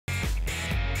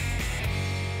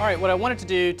All right, what I wanted to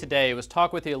do today was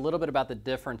talk with you a little bit about the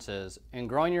differences in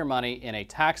growing your money in a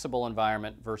taxable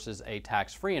environment versus a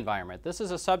tax-free environment. This is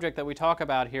a subject that we talk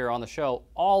about here on the show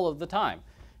all of the time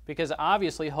because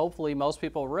obviously, hopefully, most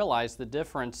people realize the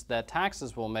difference that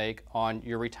taxes will make on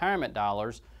your retirement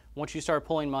dollars once you start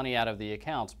pulling money out of the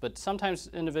accounts. But sometimes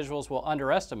individuals will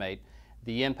underestimate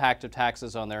the impact of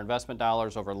taxes on their investment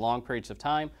dollars over long periods of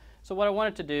time. So what I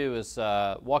wanted to do is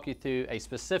walk you through a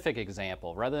specific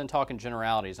example. Rather than talking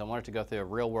generalities, I wanted to go through a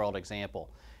real-world example.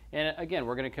 And again,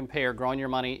 we're going to compare growing your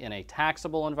money in a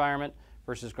taxable environment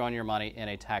versus growing your money in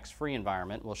a tax-free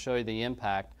environment. We'll show you the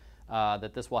impact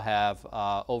that this will have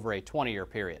over a 20-year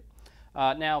period.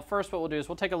 Now, first what we'll do is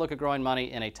we'll take a look at growing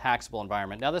money in a taxable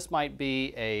environment. Now, this might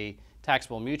be a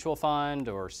taxable mutual fund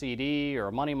or CD or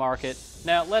a money market.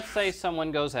 Now, let's say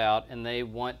someone goes out and they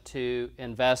want to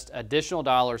invest additional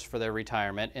dollars for their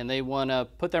retirement and they want to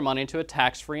put their money into a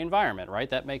tax-free environment, right?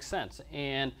 That makes sense.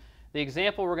 And the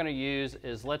example we're going to use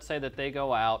is, let's say that they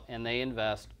go out and they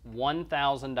invest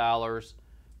 $1,000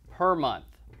 per month.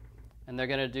 And they're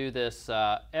going to do this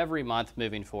every month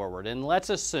moving forward. And let's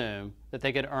assume that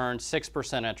they could earn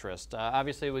 6% interest.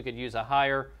 Obviously, we could use a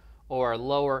higher or a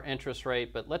lower interest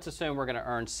rate, but let's assume we're going to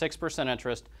earn 6%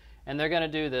 interest, and they're going to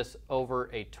do this over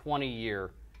a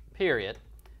 20-year period.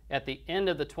 At the end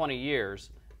of the 20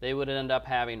 years, they would end up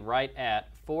having right at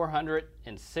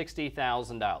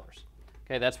 $460,000.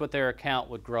 Okay, that's what their account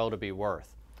would grow to be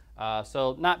worth.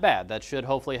 So not bad. That should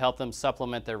hopefully help them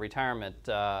supplement their retirement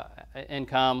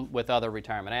income with other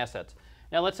retirement assets.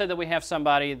 Now, let's say that we have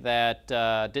somebody that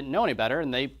didn't know any better,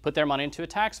 and they put their money into a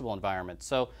taxable environment.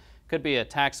 So could be a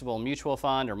taxable mutual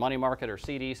fund or money market or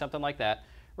CD, something like that.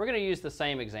 We're going to use the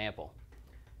same example.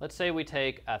 Let's say we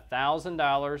take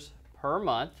 $1,000 per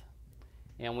month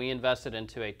and we invest it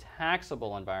into a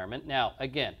taxable environment. Now,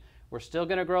 again, we're still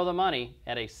going to grow the money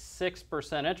at a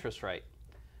 6% interest rate,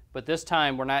 but this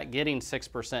time we're not getting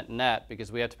 6% net because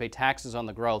we have to pay taxes on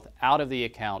the growth out of the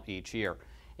account each year.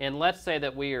 And let's say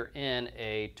that we are in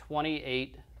a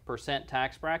 28%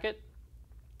 tax bracket,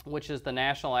 which is the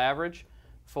national average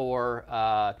for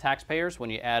taxpayers when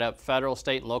you add up federal,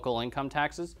 state, and local income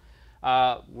taxes.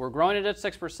 We're growing it at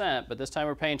 6%, but this time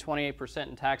we're paying 28%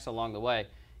 in tax along the way.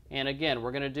 And again,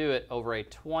 we're going to do it over a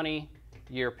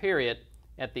 20-year period.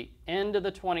 At the end of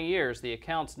the 20 years, the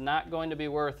account's not going to be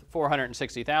worth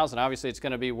 $460,000. Obviously, it's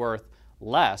going to be worth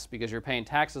less because you're paying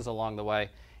taxes along the way.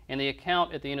 And the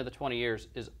account at the end of the 20 years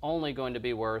is only going to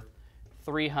be worth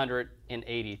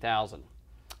 $380,000.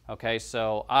 Okay,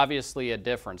 so obviously a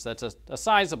difference. That's a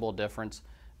sizable difference,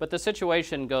 but the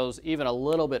situation goes even a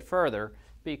little bit further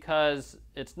because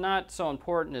it's not so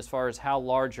important as far as how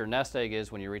large your nest egg is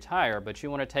when you retire, but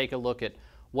you want to take a look at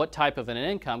what type of an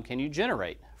income can you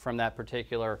generate from that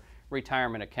particular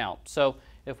retirement account. So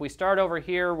if we start over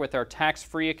here with our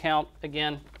tax-free account,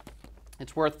 again,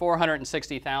 it's worth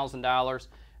 $460,000.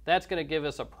 That's going to give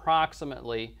us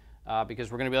approximately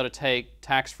because we're going to be able to take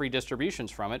tax-free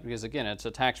distributions from it because, again, it's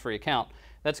a tax-free account.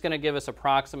 That's going to give us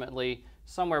approximately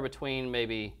somewhere between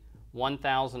maybe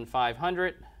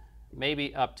 $1,500,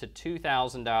 maybe up to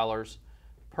 $2,000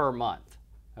 per month,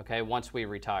 okay, once we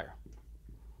retire.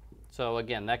 So,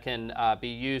 again, that can be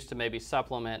used to maybe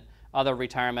supplement other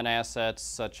retirement assets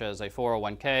such as a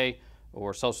 401k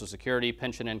or Social Security,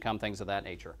 pension income, things of that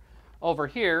nature. Over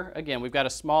here, again, we've got a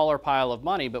smaller pile of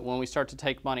money, but when we start to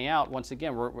take money out, once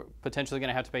again, we're potentially going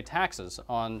to have to pay taxes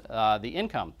on the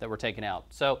income that we're taking out.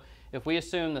 So if we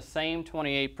assume the same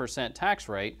 28% tax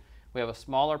rate, we have a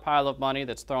smaller pile of money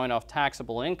that's throwing off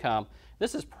taxable income.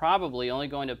 This is probably only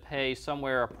going to pay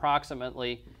somewhere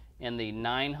approximately in the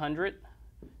 $900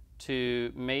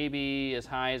 to maybe as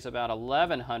high as about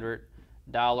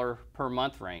 $1,100 per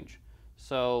month range.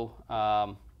 So,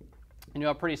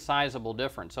 a pretty sizable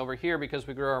difference. Over here, because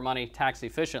we grew our money tax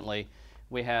efficiently,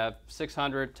 we have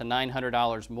 $600 to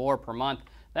 $900 more per month.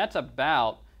 That's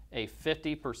about a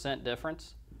 50%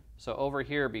 difference. So over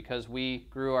here, because we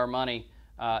grew our money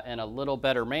in a little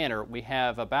better manner, we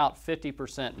have about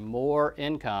 50% more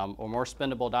income or more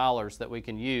spendable dollars that we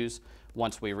can use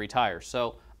once we retire.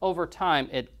 So over time,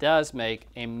 it does make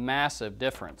a massive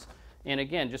difference. And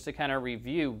again, just to kind of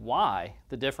review why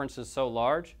the difference is so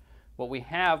large, what we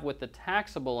have with the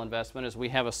taxable investment is we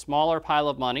have a smaller pile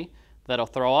of money that'll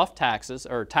throw off taxes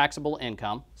or taxable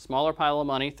income, smaller pile of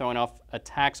money throwing off a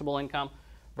taxable income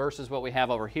versus what we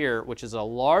have over here, which is a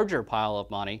larger pile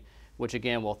of money, which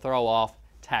again will throw off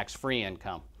tax-free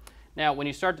income. Now, when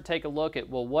you start to take a look at,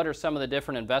 well, what are some of the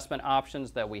different investment options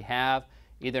that we have,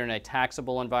 either in a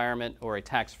taxable environment or a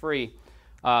tax-free,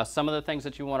 some of the things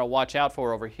that you want to watch out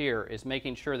for over here is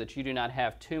making sure that you do not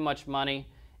have too much money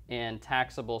in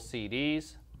taxable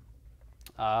CDs,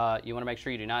 You want to make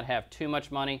sure you do not have too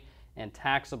much money in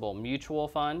taxable mutual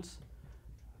funds,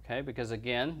 okay, because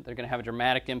again, they're going to have a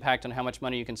dramatic impact on how much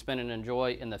money you can spend and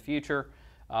enjoy in the future.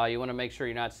 You want to make sure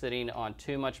you're not sitting on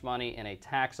too much money in a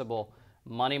taxable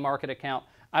money market account.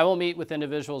 I will meet with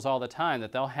individuals all the time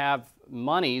that they'll have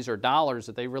monies or dollars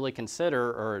that they really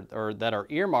consider or that are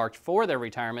earmarked for their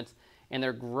retirements, and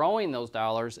they're growing those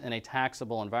dollars in a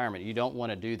taxable environment. You don't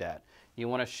want to do that. You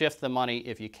want to shift the money,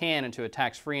 if you can, into a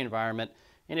tax-free environment.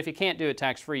 And if you can't do it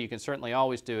tax-free, you can certainly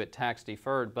always do it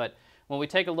tax-deferred. But when we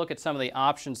take a look at some of the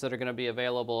options that are going to be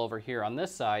available over here on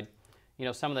this side, you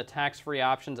know, some of the tax-free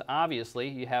options, obviously,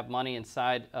 you have money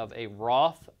inside of a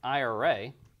Roth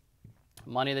IRA.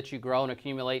 Money that you grow and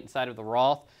accumulate inside of the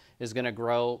Roth is going to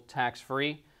grow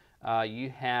tax-free. You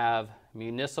have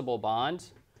municipal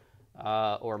bonds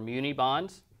or muni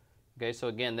bonds. Okay, so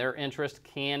again, their interest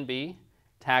can be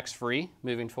tax-free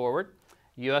moving forward.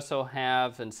 You also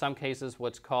have, in some cases,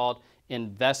 what's called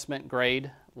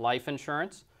investment-grade life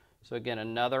insurance. So again,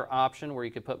 another option where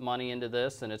you could put money into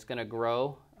this and it's going to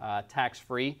grow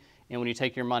tax-free. And when you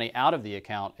take your money out of the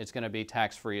account, it's going to be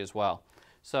tax-free as well.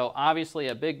 So obviously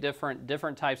a big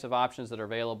different types of options that are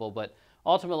available, but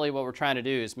ultimately what we're trying to do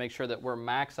is make sure that we're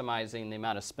maximizing the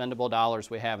amount of spendable dollars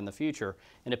we have in the future.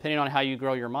 And depending on how you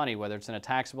grow your money, whether it's in a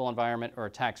taxable environment or a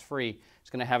tax-free, it's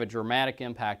going to have a dramatic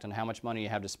impact on how much money you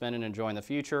have to spend and enjoy in the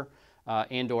future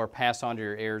and or pass on to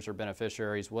your heirs or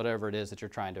beneficiaries, whatever it is that you're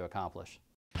trying to accomplish.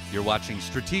 You're watching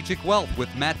Strategic Wealth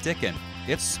with Matt Dicken.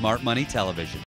 It's Smart Money Television.